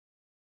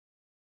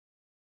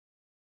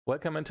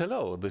Welcome and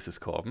hello, this is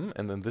Corben,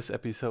 and in this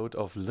episode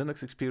of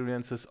Linux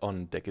Experiences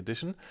on Deck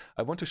Edition,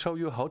 I want to show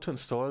you how to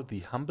install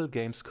the Humble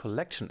Games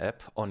Collection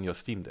app on your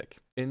Steam Deck.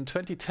 In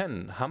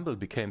 2010, Humble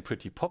became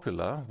pretty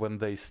popular when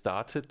they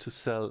started to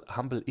sell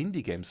Humble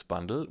Indie Games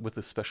Bundle with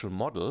a special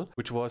model,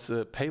 which was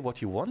a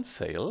pay-what-you-want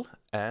sale,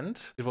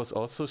 and it was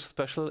also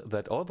special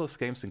that all those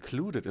games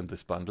included in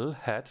this bundle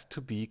had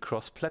to be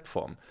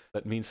cross-platform.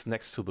 That means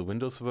next to the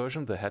Windows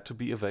version, there had to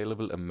be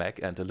available a Mac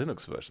and a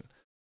Linux version.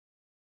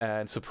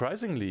 And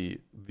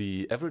surprisingly,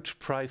 the average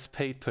price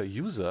paid per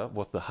user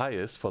was the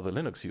highest for the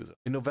Linux user.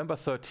 In November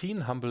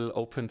 13, Humble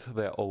opened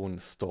their own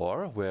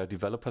store where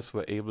developers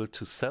were able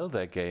to sell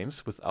their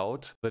games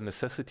without the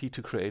necessity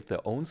to create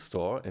their own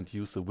store and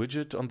use a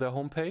widget on their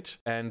homepage.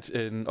 And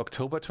in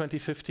October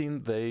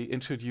 2015, they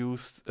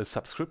introduced a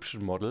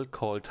subscription model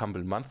called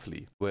Humble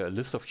Monthly, where a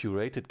list of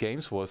curated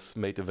games was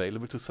made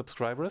available to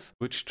subscribers,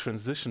 which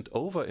transitioned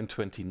over in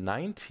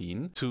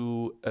 2019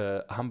 to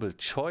a Humble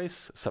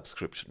Choice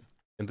subscription.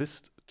 In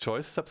this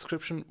choice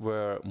subscription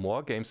were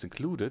more games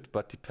included,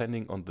 but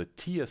depending on the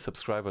tier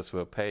subscribers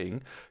were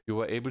paying, you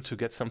were able to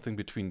get something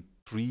between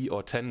 3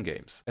 or 10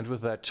 games. And with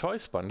that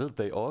choice bundle,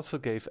 they also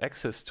gave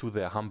access to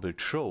their Humble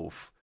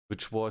Trove,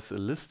 which was a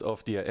list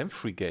of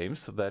DRM-free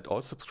games that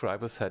all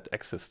subscribers had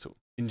access to.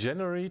 In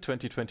January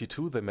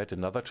 2022, they made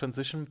another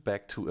transition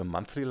back to a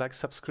monthly-like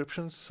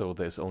subscription, so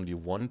there's only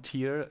one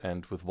tier,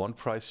 and with one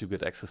price you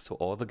get access to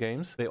all the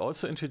games. They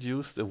also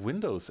introduced a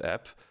Windows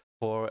app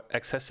for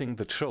accessing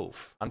the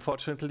Trove.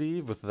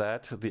 Unfortunately, with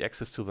that, the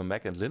access to the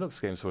Mac and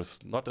Linux games was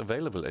not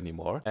available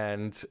anymore,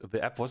 and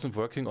the app wasn't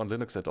working on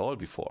Linux at all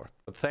before.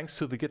 But thanks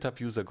to the GitHub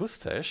user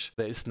Gustash,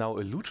 there is now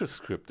a Lutris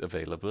script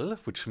available,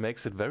 which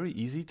makes it very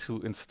easy to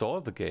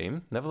install the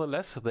game.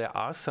 Nevertheless, there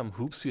are some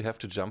hoops you have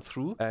to jump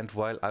through, and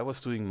while I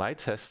was doing my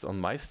tests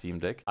on my Steam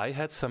Deck, I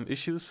had some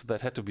issues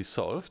that had to be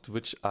solved,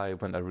 which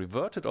when I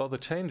reverted all the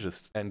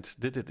changes and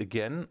did it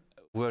again,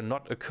 were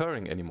not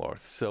occurring anymore.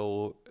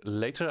 So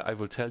later I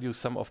will tell you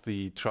some of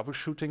the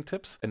troubleshooting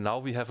tips, and now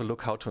we have a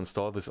look how to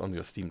install this on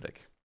your Steam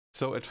Deck.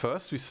 So at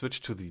first we switch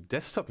to the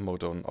desktop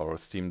mode on our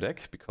Steam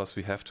Deck because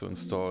we have to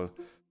install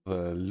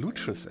the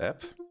Lutris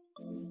app,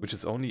 which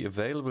is only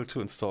available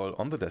to install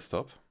on the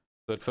desktop.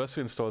 So at first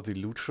we install the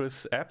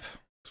Lutris app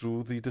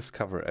through the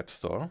Discover App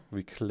Store.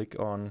 We click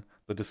on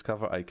the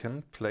Discover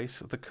icon, place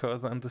the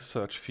cursor in the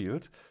search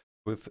field.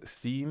 With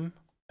Steam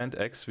and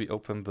X we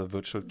open the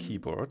virtual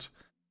keyboard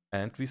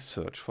and we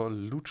search for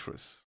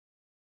Lutris,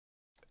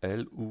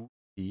 L-U-T-R-I-S,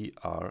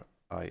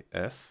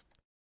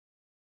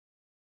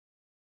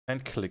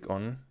 and click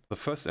on the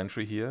first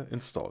entry here,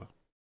 Install.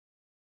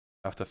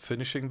 After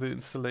finishing the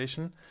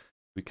installation,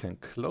 we can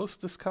close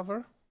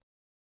Discover,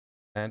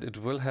 and it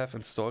will have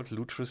installed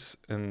Lutris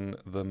in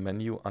the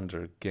menu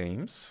under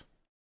Games.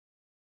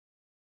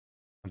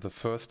 And the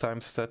first time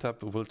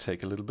setup will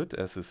take a little bit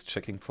as it's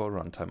checking for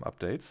runtime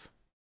updates.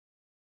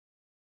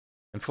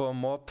 And for a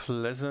more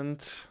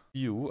pleasant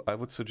view, I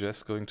would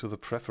suggest going to the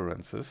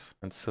Preferences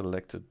and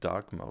select a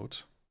dark mode.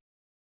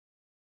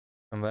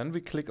 And then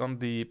we click on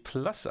the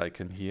plus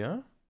icon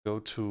here, go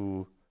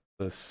to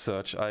the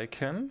search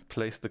icon,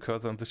 place the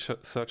cursor in the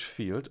search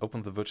field,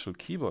 open the virtual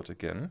keyboard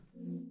again,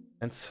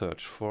 and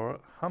search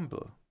for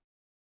Humble.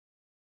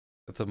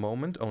 At the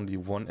moment, only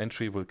one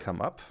entry will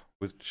come up,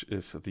 which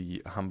is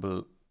the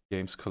Humble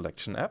Games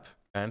Collection app,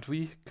 and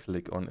we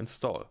click on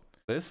Install.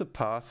 There's a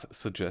path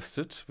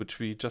suggested, which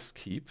we just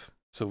keep,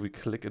 so we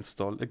click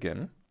Install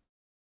again.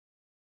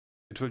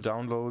 It will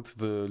download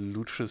the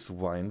Lutris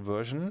Wine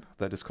version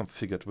that is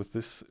configured with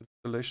this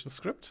installation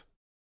script.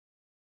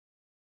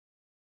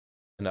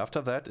 And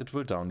after that, it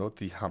will download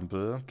the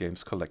Humble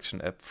Games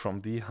Collection app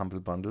from the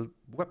Humble Bundle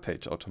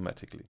webpage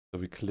automatically. So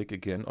we click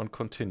again on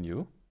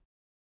Continue.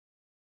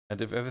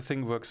 And if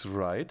everything works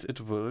right,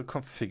 it will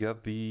configure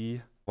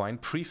the wine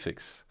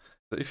prefix.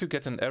 So if you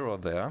get an error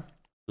there,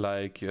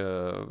 like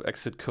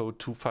exit code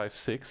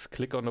 256,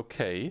 click on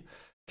OK,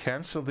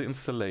 cancel the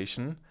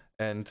installation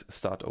and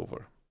start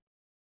over.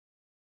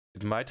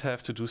 It might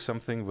have to do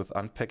something with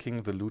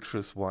unpacking the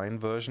Lutris Wine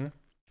version.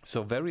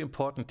 So very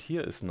important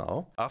here is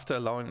now, after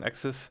allowing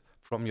access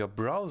from your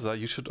browser,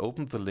 you should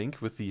open the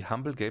link with the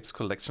Humble Games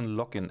Collection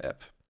login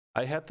app.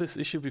 I had this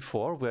issue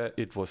before where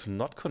it was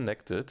not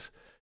connected.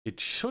 It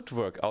should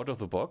work out of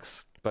the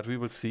box, but we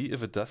will see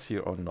if it does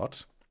here or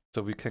not.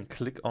 So we can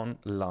click on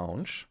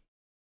Launch.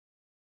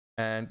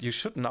 And you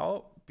should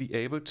now be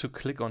able to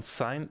click on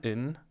Sign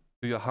In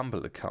to your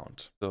Humble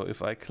account. So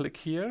if I click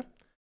here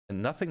and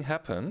nothing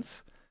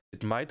happens,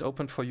 it might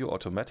open for you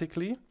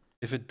automatically.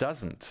 If it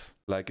doesn't,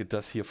 like it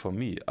does here for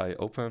me, I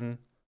open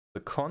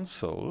the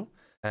console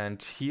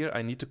and here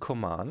I need a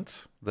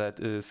command that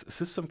is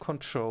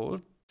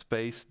systemctl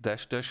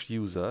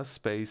 --user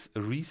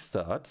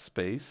restart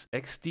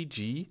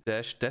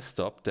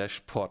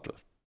xdg-desktop-portal.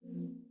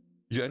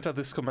 You enter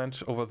this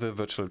command over the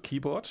virtual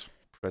keyboard.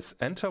 Press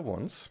Enter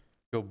once,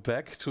 go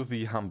back to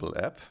the Humble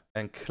app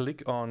and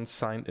click on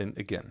Sign In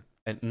again.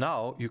 And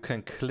now you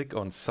can click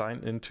on Sign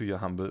In to your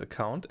Humble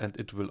account and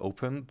it will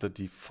open the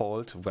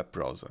default web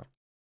browser.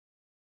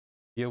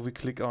 Here we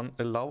click on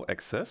Allow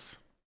Access.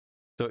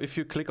 So if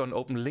you click on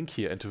Open Link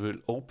here, and it will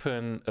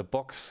open a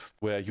box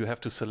where you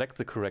have to select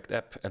the correct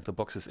app and the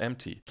box is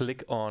empty.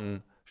 Click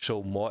on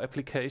Show More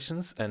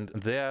Applications, and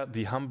there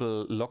the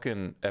Humble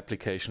login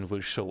application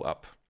will show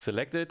up.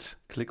 Select it,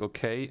 click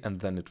OK, and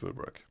then it will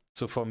work.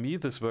 So for me,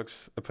 this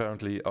works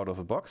apparently out of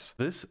the box.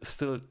 This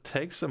still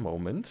takes a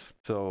moment,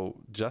 so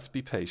just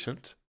be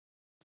patient.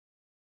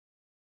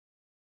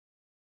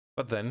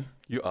 But then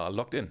you are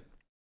logged in.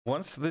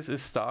 Once this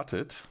is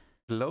started,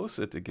 close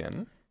it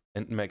again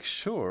and make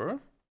sure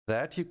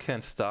that you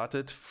can start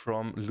it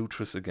from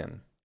Lutris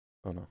again.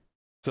 Oh no.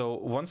 So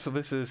once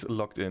this is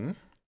logged in,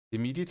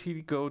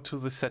 immediately go to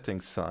the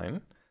settings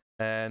sign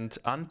and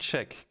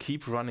uncheck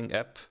keep running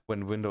app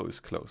when window is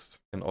closed.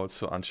 And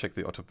also uncheck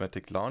the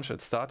automatic launch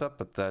at startup,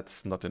 but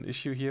that's not an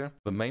issue here.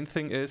 The main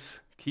thing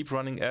is keep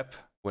running app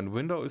when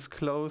window is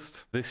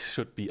closed. This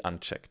should be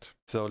unchecked.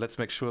 So let's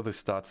make sure this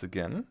starts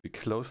again. We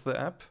close the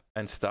app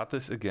and start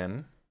this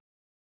again.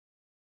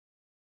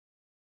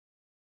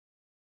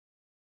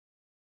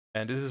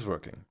 And it is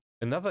working.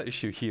 Another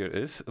issue here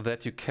is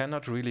that you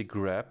cannot really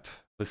grab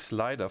the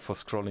slider for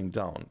scrolling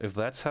down. If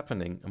that's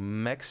happening,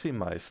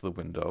 maximize the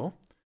window,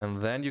 and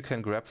then you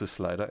can grab the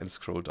slider and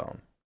scroll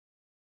down.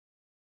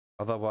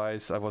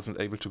 Otherwise, I wasn't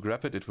able to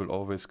grab it. It will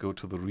always go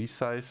to the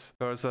resize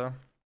cursor.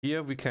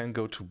 Here we can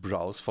go to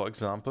Browse, for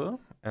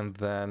example, and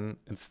then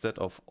instead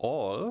of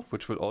all,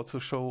 which will also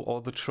show all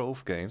the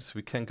Trove games,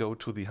 we can go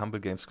to the Humble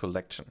Games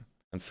collection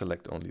and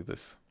select only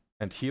this.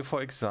 And here,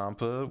 for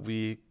example,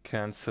 we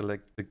can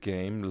select a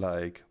game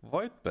like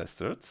Void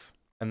Bastards.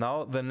 And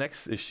now the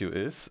next issue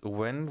is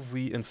when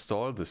we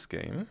install this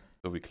game,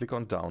 so we click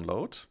on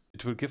download,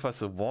 it will give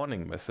us a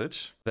warning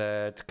message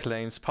that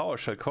claims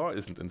PowerShell Core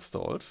isn't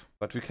installed,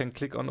 but we can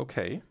click on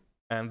OK,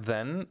 and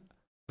then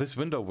this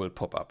window will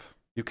pop up.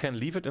 You can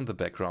leave it in the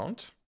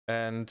background,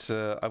 and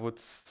I would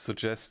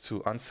suggest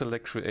to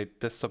unselect Create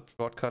Desktop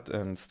Shortcut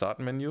and Start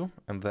menu,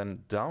 and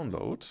then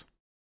download.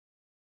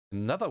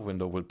 Another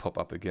window will pop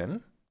up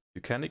again.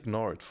 You can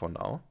ignore it for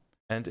now,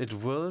 and it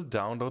will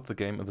download the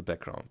game in the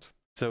background.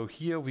 So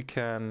here we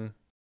can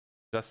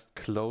just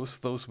close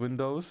those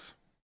windows.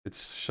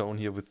 It's shown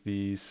here with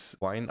these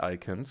wine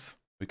icons.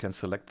 We can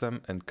select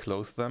them and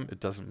close them.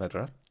 It doesn't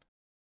matter.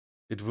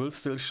 It will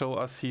still show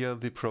us here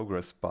the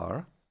progress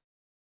bar.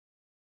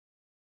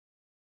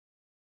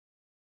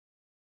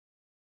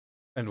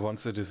 And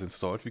once it is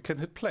installed, we can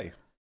hit play.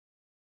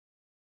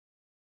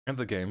 And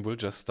the game will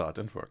just start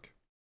and work.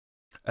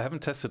 I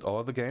haven't tested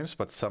all the games,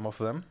 but some of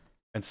them.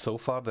 And so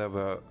far there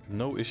were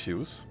no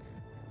issues.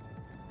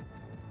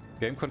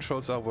 Game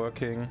controls are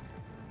working.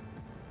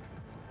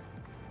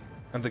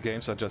 And the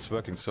games are just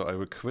working. So I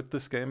will quit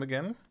this game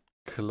again.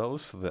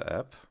 Close the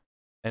app.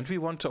 And we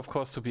want, of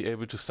course, to be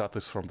able to start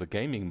this from the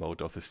gaming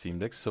mode of the Steam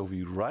Deck. So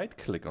we right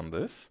click on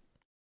this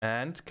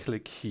and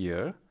click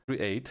here,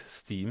 Create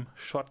Steam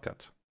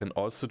Shortcut. You can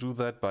also do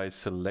that by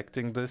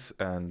selecting this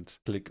and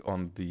click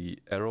on the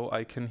arrow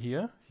icon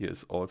here. Here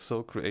is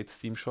also Create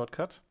Steam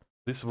Shortcut.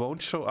 This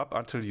won't show up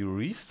until you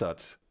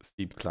restart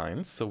Steam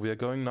clients. So we are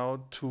going now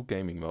to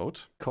gaming mode,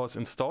 because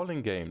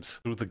installing games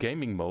through the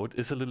gaming mode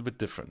is a little bit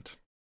different.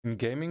 In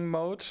gaming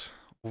mode,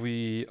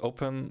 we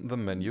open the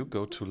menu,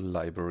 go to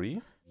Library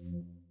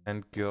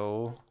and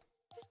go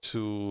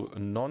to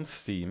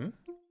Non-Steam.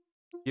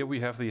 Here we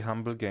have the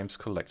Humble Games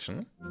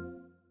collection,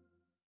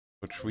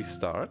 which we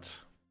start.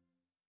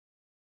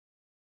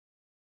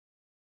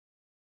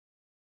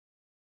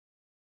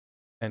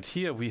 And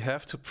here we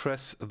have to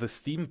press the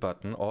Steam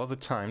button all the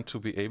time to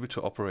be able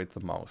to operate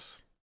the mouse.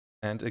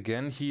 And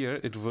again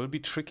here it will be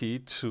tricky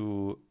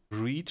to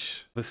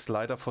reach the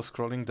slider for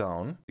scrolling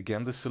down.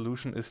 Again, the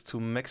solution is to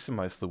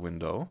maximize the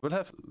window. We'll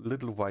have a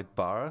little white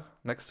bar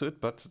next to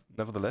it, but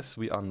nevertheless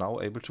we are now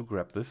able to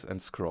grab this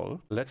and scroll.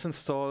 Let's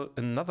install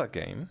another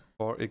game,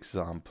 for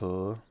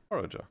example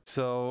Forager.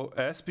 So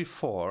as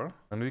before,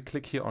 when we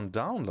click here on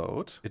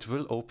download, it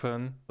will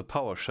open the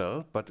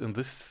PowerShell, but in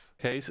this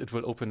case it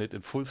will open it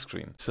in full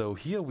screen. So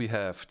here we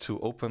have to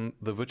open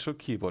the virtual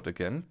keyboard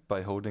again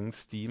by holding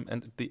Steam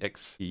and the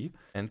X key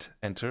and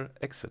enter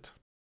exit.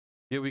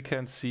 Here we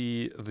can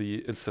see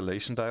the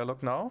installation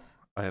dialog now.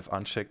 I have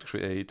unchecked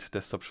Create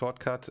Desktop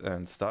Shortcut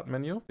and Start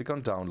menu. Click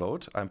on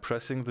Download. I'm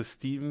pressing the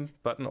Steam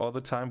button all the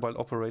time while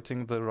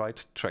operating the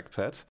right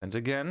trackpad. And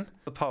again,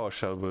 the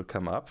PowerShell will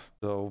come up.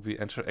 So we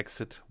enter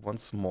Exit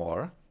once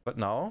more. But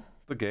now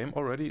the game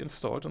already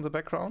installed in the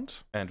background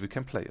and we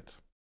can play it.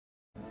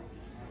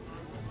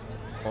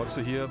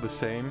 Also here the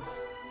same.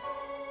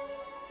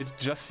 It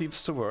just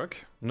seems to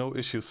work. No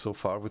issues so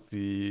far with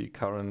the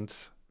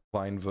current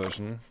Wine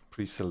version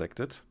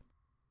pre-selected.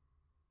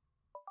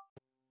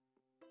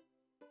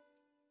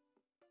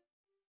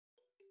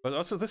 But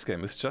also this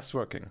game is just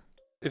working.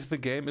 If the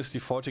game is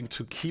defaulting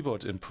to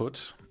keyboard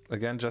input,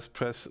 again just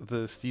press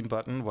the Steam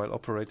button while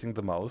operating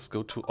the mouse,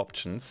 go to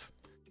Options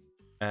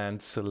and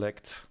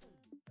select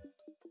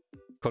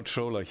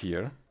Controller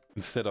here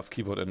instead of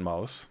keyboard and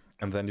mouse,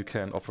 and then you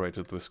can operate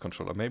it with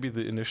controller. Maybe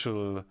the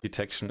initial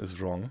detection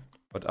is wrong,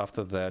 but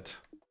after that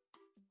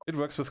It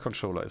works with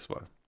controller as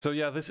well. So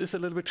yeah, this is a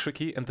little bit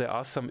tricky and there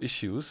are some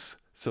issues.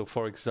 So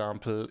for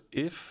example,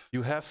 if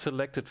you have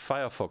selected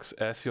Firefox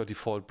as your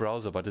default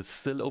browser, but it's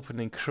still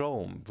opening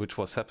Chrome, which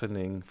was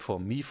happening for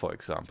me, for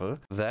example,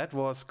 that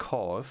was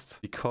caused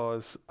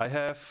because I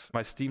have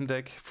my Steam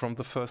Deck from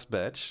the first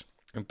batch.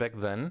 And back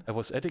then I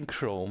was adding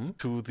Chrome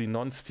to the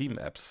non-Steam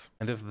apps.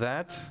 And if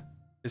that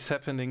is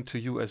happening to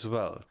you as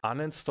well,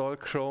 uninstall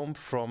Chrome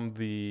from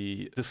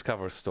the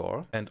Discover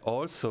store and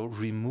also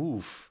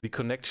remove the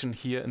connection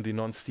here in the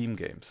non-Steam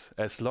games.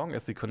 As long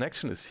as the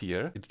connection is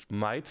here, it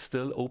might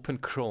still open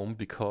Chrome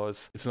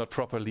because it's not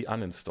properly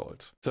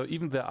uninstalled. So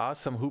even there are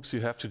some hoops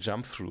you have to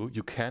jump through.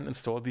 You can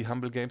install the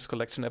Humble Games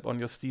Collection app on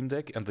your Steam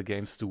Deck and the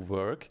games do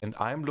work. And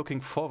I'm looking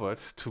forward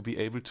to be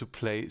able to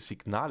play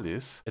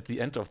Signalis at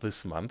the end of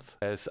this month,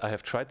 as I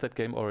have tried that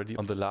game already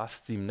on the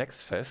last Steam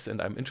Next Fest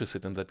and I'm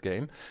interested in that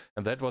game.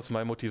 And that was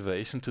my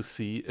motivation to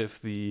see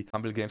if the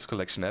Humble Games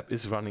Collection app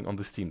is running on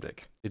the Steam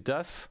Deck. It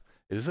does.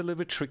 It is a little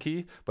bit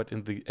tricky, but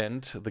in the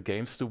end, the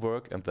games do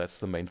work, and that's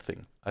the main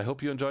thing. I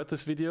hope you enjoyed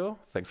this video.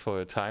 Thanks for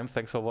your time.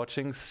 Thanks for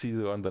watching. See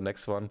you on the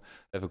next one.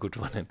 Have a good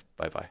one, and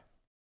bye-bye.